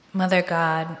Mother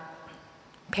God,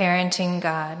 parenting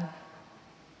God.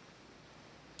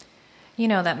 You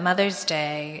know that Mother's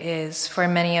Day is, for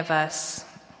many of us,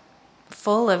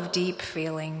 full of deep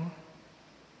feeling.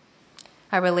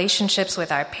 Our relationships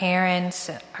with our parents,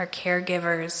 our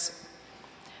caregivers,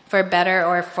 for better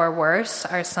or for worse,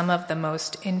 are some of the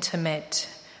most intimate,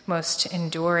 most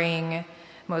enduring,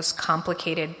 most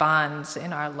complicated bonds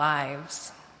in our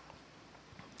lives.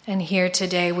 And here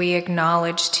today we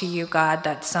acknowledge to you, God,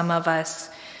 that some of us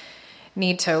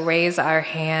need to raise our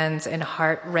hands in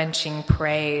heart-wrenching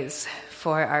praise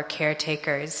for our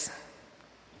caretakers,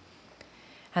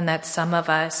 and that some of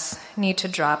us need to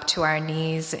drop to our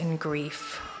knees in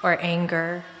grief or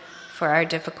anger for our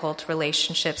difficult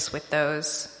relationships with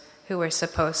those who were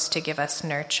supposed to give us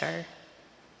nurture.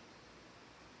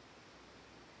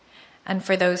 And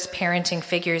for those parenting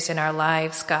figures in our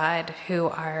lives, God, who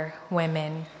are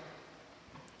women,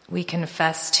 we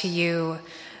confess to you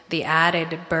the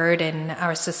added burden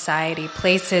our society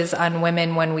places on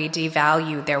women when we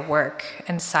devalue their work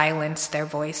and silence their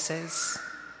voices.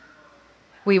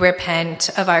 We repent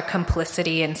of our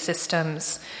complicity in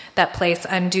systems that place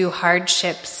undue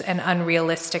hardships and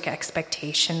unrealistic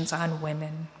expectations on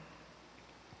women.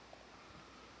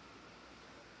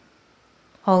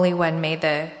 Holy One, may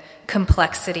the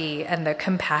complexity and the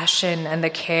compassion and the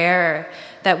care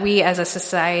that we as a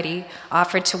society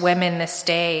offer to women this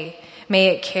day, may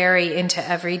it carry into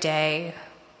every day.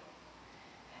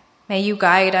 May you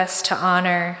guide us to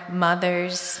honor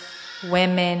mothers,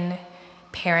 women,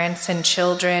 parents, and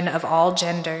children of all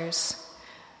genders,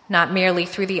 not merely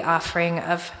through the offering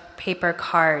of paper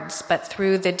cards, but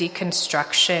through the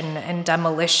deconstruction and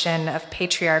demolition of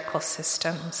patriarchal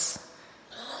systems.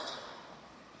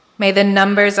 May the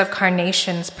numbers of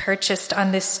carnations purchased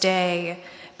on this day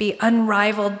be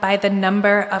unrivaled by the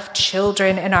number of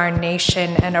children in our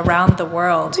nation and around the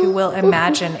world who will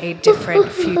imagine a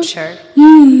different future.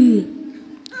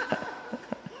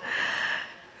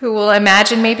 Who will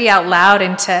imagine, maybe out loud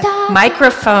into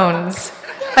microphones,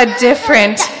 a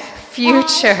different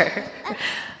future.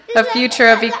 A future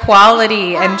of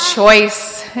equality and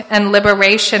choice and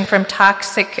liberation from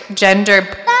toxic gender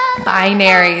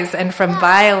binaries and from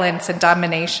violence and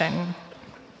domination.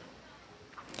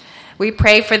 We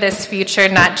pray for this future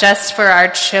not just for our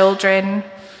children,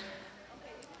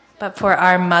 but for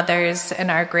our mothers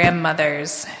and our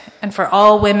grandmothers, and for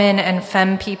all women and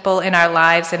femme people in our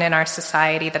lives and in our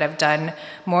society that have done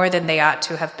more than they ought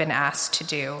to have been asked to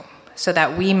do, so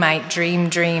that we might dream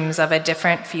dreams of a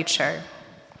different future.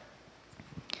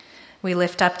 We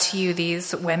lift up to you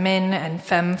these women and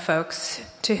femme folks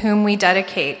to whom we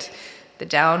dedicate the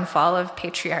downfall of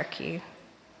patriarchy,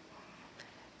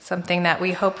 something that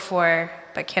we hope for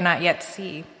but cannot yet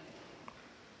see.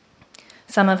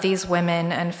 Some of these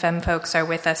women and femme folks are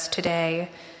with us today.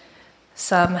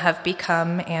 Some have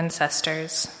become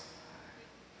ancestors.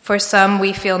 For some,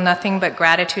 we feel nothing but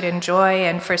gratitude and joy,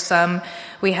 and for some,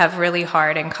 we have really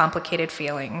hard and complicated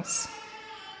feelings.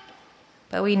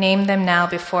 But we name them now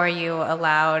before you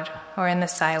aloud or in the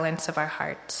silence of our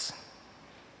hearts.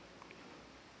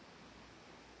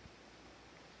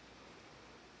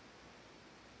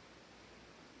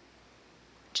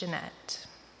 Jeanette.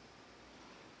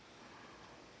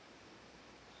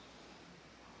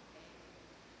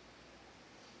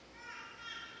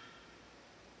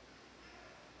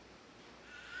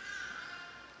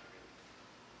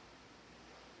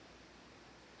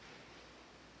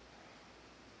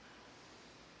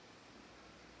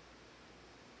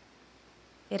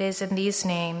 It is in these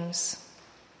names,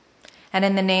 and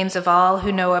in the names of all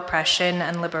who know oppression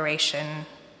and liberation,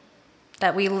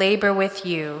 that we labor with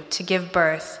you to give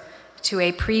birth to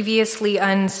a previously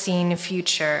unseen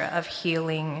future of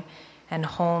healing and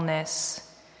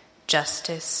wholeness,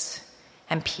 justice,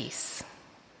 and peace.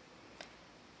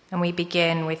 And we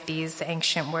begin with these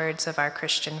ancient words of our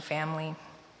Christian family.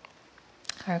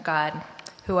 Our God,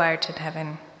 who art in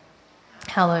heaven,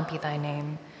 hallowed be thy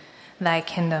name. Thy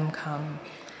kingdom come.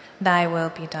 Thy will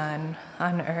be done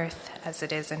on earth as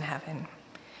it is in heaven.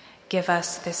 Give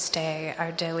us this day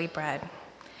our daily bread,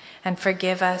 and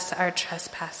forgive us our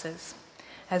trespasses,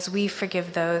 as we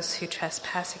forgive those who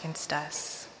trespass against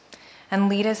us. And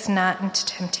lead us not into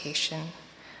temptation,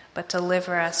 but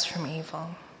deliver us from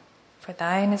evil. For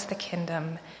thine is the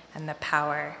kingdom, and the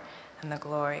power, and the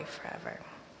glory forever.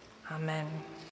 Amen.